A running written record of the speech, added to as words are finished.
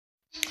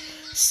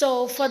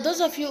So for those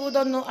of you who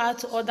don't know how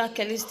to order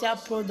kallistia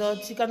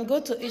products, you can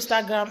go to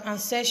Instagram and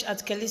search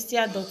at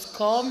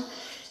kallistia.com.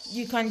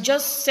 You can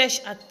just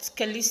search at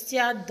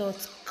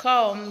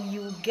kallistia.com.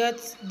 You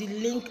get the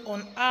link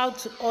on how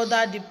to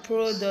order the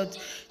product.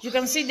 You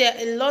can see there are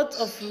a lot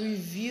of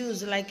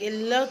reviews, like a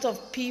lot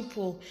of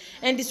people.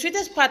 And the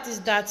sweetest part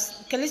is that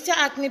kallistia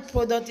acne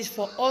product is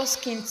for all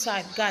skin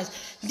type, guys.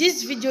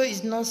 This video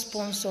is not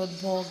sponsored,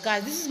 but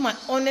guys, this is my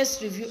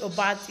honest review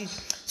about it.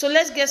 So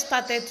let's get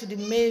started to the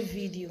main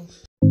video.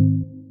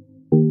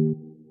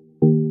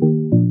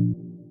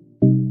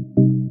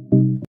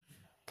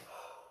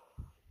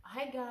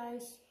 Hi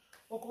guys,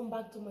 welcome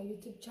back to my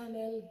YouTube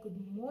channel. Good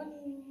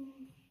morning.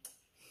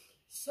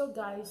 So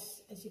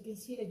guys, as you can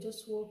see, I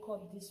just woke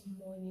up this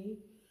morning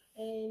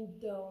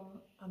and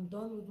I'm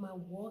done with my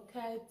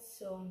workout.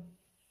 So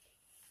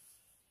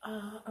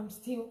I'm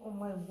still on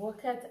my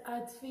workout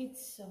outfit.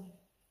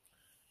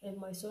 And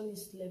my son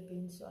is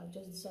sleeping, so I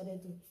just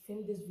decided to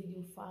film this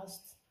video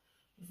fast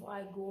before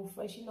I go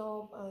freshen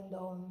up, and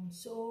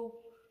so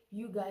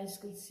you guys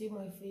could see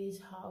my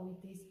face how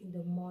it is in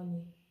the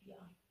morning.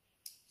 Yeah,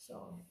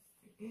 so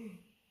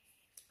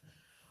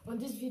on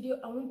this video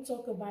I want to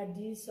talk about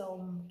this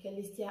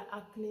kallistia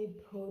acne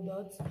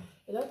product.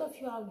 A lot of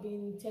you have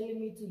been telling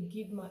me to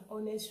give my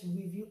honest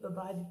review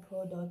about the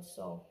product,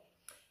 so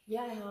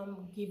yeah, I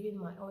am giving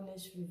my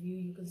honest review.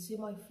 You can see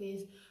my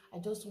face. I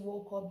just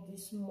woke up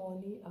this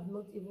morning. I've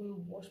not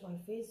even washed my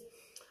face.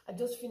 I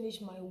just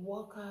finished my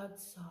workout.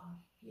 So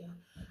yeah,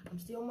 I'm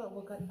still on my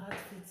workout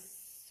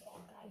outfits. So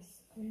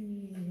guys,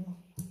 you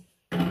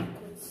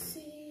can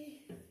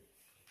see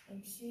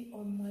I'm still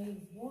on my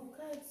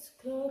workout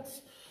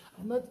clothes.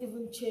 I'm not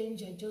even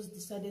changed. I just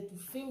decided to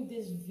film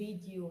this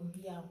video.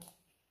 Yeah,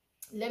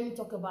 let me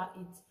talk about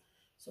it.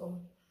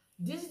 So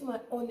this is my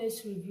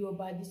honest review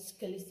about this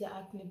kallistia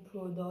acne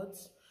product.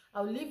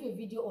 I'll leave a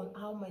video on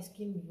how my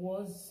skin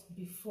was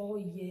before,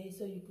 yeah,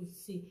 so you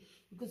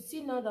could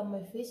see now that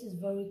my face is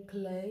very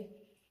clear.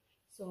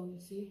 So you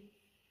see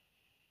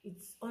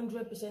it's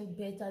 100%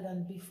 better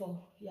than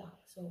before. Yeah,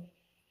 so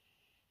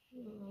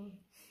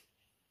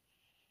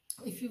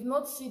if you've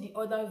not seen the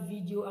other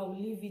video, I'll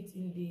leave it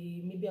in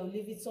the, maybe I'll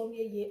leave it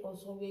somewhere here or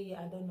somewhere here,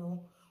 I don't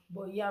know.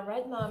 But yeah,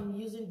 right now I'm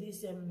using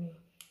this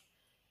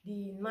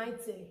the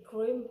night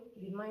cream,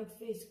 the night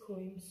face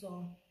cream.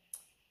 So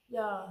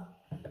yeah,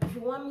 if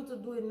you want me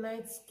to do a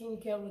night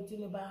skincare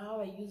routine about how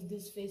I use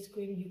this face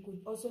cream, you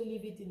could also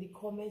leave it in the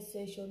comment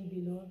section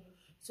below,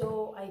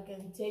 so I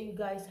can tell you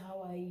guys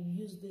how I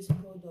use this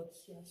product.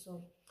 Yeah,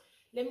 so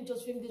let me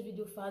just film this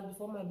video fast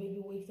before my baby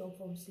wakes up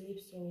from sleep,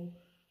 so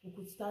we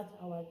could start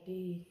our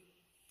day.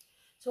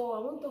 So I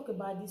want to talk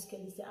about this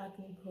kallistia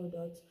acne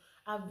product.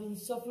 I've been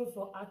suffering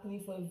from acne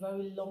for a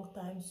very long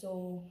time,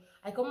 so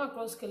I come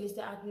across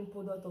kallistia acne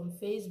product on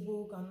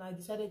Facebook and I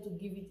decided to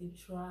give it a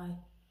try.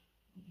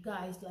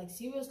 Guys, like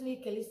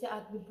seriously, kallistia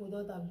acne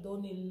product have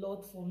done a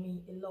lot for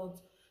me, a lot.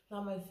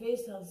 Now my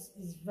face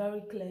is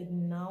very clear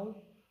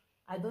now.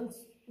 I don't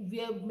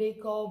wear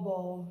makeup,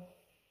 or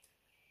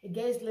a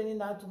guy is learning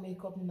how to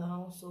make up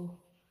now, so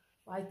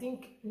I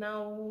think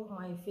now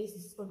my face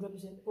is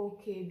 100%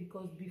 okay,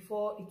 because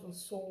before it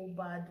was so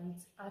bad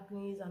with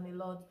acne and a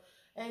lot.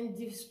 And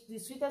the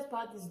sweetest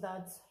part is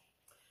that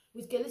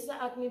with kallistia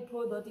acne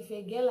product, if you're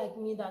a girl like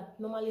me that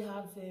normally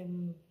have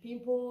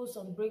pimples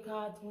and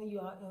breakout when you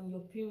are on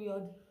your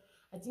period,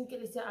 I think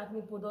kallistia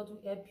acne product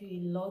will help you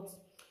a lot.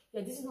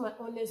 Yeah, this is my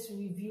honest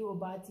review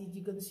about it.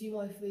 You can see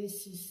my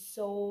face is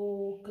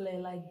so clear,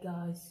 like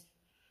guys.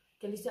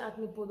 Kallistia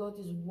acne product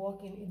is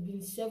working. It's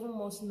been 7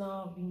 months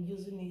now I've been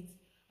using it,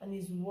 and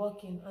it's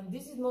working. And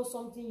this is not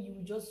something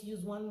you just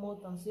use 1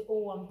 month and say,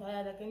 oh, I'm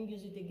tired, I can't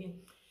use it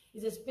again.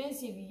 It's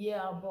expensive,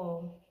 yeah,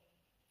 but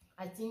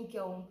I think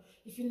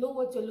if you know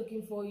what you're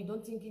looking for, you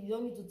don't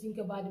need to think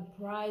about the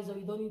price, or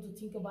you don't need to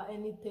think about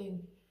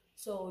anything.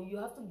 So you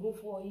have to go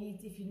for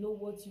it if you know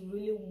what you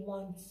really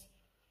want.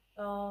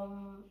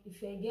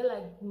 If you're a girl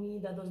like me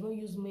that does not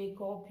use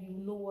makeup, you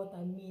know what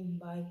I mean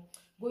by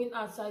going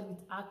outside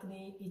with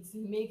acne. It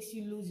makes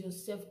you lose your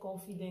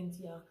self-confidence.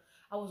 Yeah,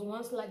 I was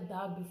once like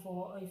that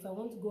before. If I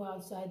want to go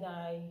outside,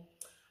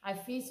 I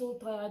feel so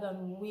tired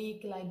and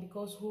weak, like,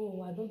 because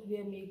oh, I don't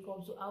wear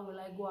makeup, so how will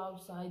I go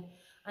outside?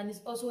 And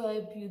it's also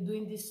help you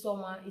during this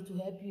summer. It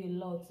will help you a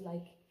lot.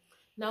 Like,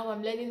 now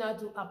I'm learning how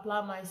to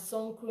apply my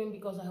sun cream,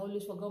 because I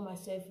always forgot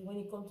myself when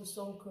it comes to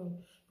sun cream.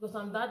 Because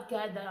I'm that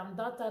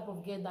type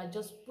of girl that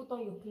just put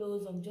on your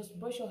clothes and just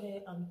brush your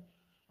hair and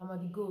I'm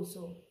at the go.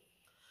 So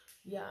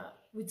yeah,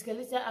 with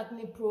kallistia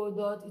acne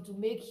product, it will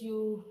make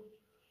you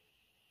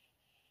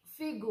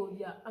feel good.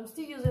 Yeah, I'm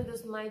still using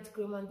this night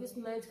cream, and this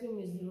night cream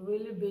is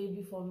really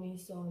baby for me.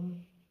 So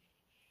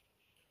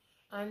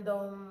and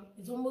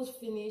it's almost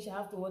finished. I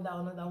have to order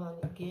another one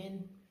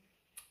again.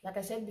 Like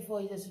I said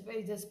before,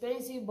 it's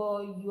expensive,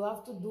 but you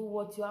have to do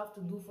what you have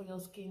to do for your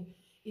skin.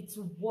 It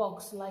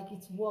works, like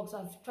it works.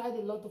 I've tried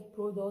a lot of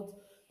products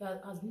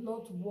that has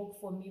not worked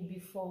for me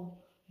before,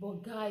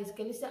 but guys,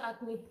 kallistia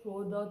acne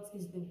product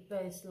is the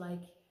best.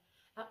 Like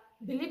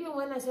Believe me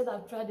when I said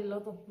I've tried a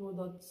lot of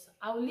products.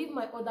 I'll leave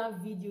my other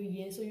video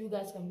here so you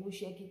guys can go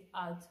check it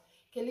out.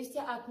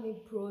 Kallistia acne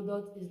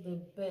product is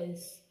the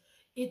best.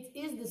 It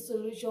is the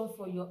solution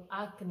for your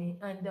acne,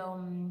 and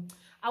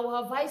I will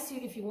advise you,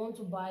 if you want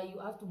to buy, you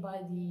have to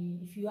buy the,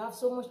 if you have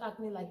so much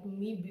acne like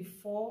me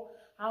before,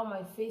 how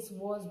my face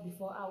was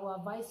before, I will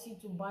advise you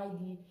to buy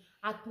the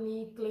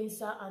acne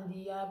cleanser and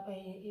the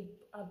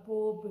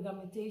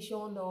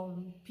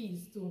pigmentation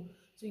piece too.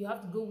 So you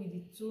have to go with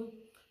the two.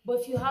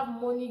 But if you have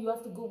money, you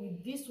have to go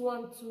with this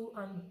one too,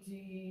 and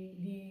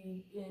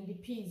the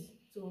peas.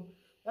 So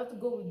you have to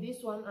go with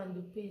this one and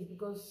the peas,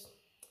 because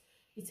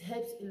it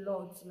helps a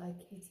lot.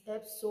 Like, it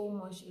helps so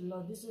much a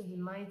lot. This is the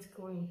night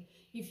cream.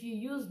 If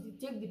you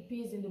take the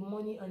peas in the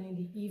morning and in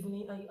the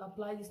evening, and you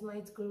apply this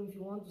night cream, if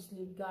you want to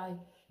sleep, guy,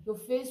 your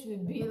face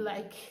will be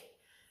like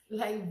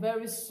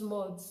very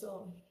smooth.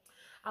 So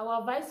I will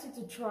advise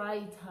you to try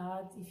it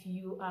hard if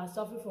you are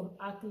suffering from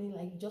acne,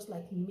 like just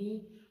like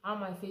me, how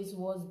my face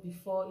was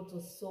before. It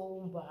was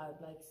so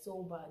bad, like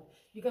so bad.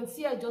 You can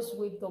see I just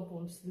waked up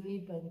from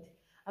sleep and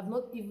I've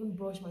not even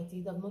brushed my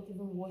teeth, I've not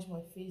even washed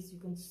my face. You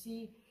can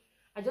see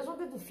I just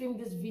wanted to film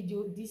this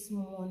video this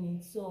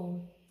morning.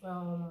 So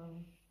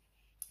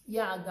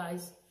yeah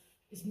guys,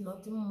 it's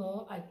nothing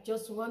more. I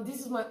just want,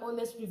 this is my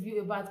honest review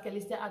about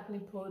Kallistia acne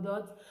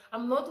product.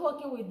 I'm not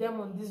working with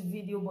them on this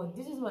video, but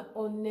this is my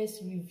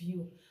honest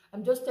review.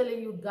 I'm just telling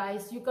you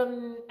guys,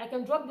 I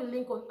can drop the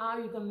link on how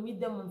you can meet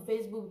them on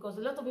Facebook, because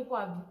a lot of people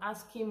have been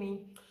asking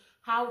me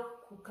how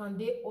can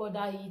they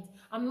order it.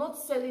 I'm not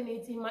selling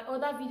it. In my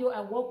other video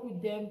I work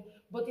with them,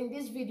 but in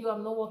this video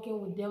I'm not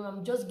working with them.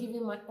 I'm just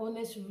giving my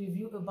honest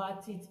review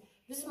about it.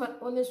 This is my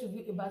honest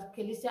review about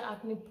Kallistia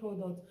acne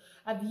product.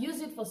 I've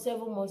used it for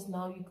 7 months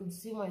now. You could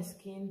see my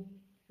skin,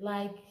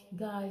 like,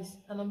 guys,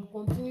 and I'm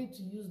continuing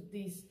to use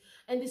this.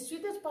 And the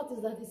sweetest part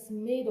is that it's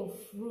made of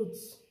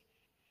fruits.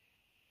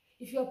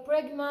 If you're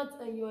pregnant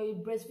and you're a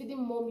breastfeeding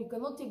mom, you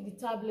cannot take the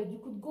tablet, you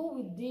could go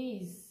with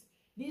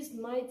this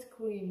night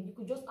cream. You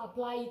could just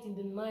apply it in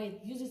the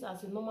night, use it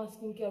as a normal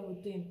skincare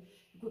routine.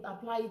 You could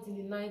apply it in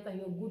the night and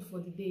you're good for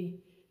the day.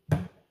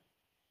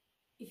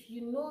 If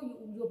you know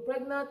you're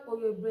pregnant or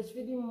you're a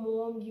breastfeeding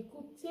mom, you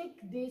could take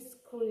this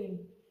cream.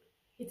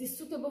 It is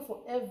suitable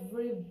for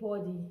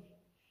everybody.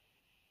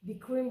 The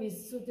cream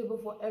is suitable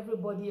for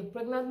everybody. A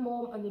pregnant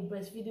mom and a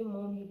breastfeeding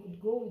mom, you could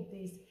go with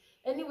this.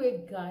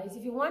 Anyway guys,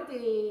 if you want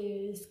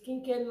a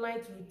skincare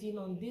night routine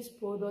on this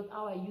product,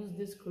 how I use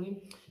this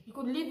cream, you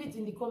could leave it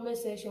in the comment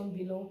section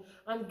below.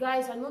 And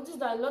guys, I noticed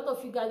that a lot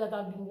of you guys that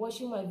have been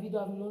watching my video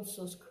have not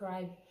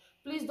subscribed.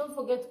 Please don't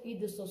forget to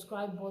hit the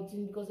subscribe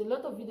button, because a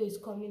lot of video is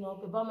coming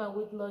up about my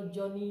weight loss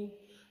journey,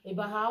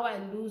 about how I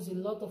lose a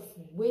lot of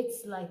weight.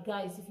 Like,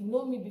 guys, if you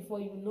know me before,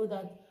 you know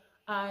that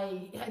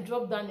I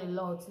dropped down a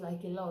lot,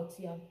 like a lot,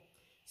 yeah.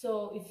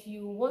 So if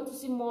you want to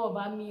see more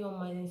about me on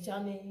my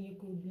channel, you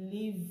could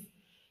leave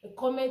a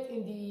comment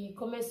in the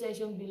comment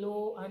section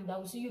below, and I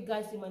will see you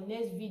guys in my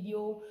next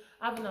video.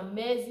 Have an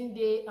amazing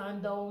day,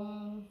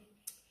 and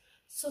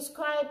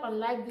subscribe and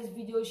like this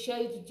video, share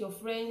it with your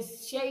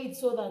friends, share it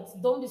so that,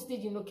 don't be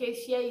staging, okay,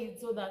 share it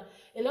so that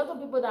a lot of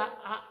people that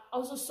are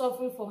also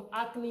suffering from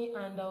acne,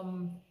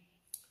 and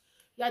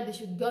yeah, they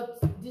should get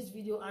this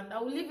video. And I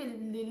will leave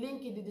the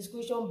link in the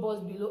description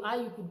box below how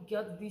you could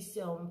get this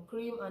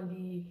cream and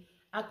the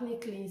acne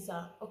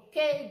cleanser.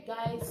 Okay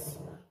guys,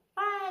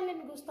 bye. Let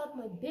me go start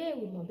my day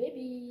with my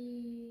baby.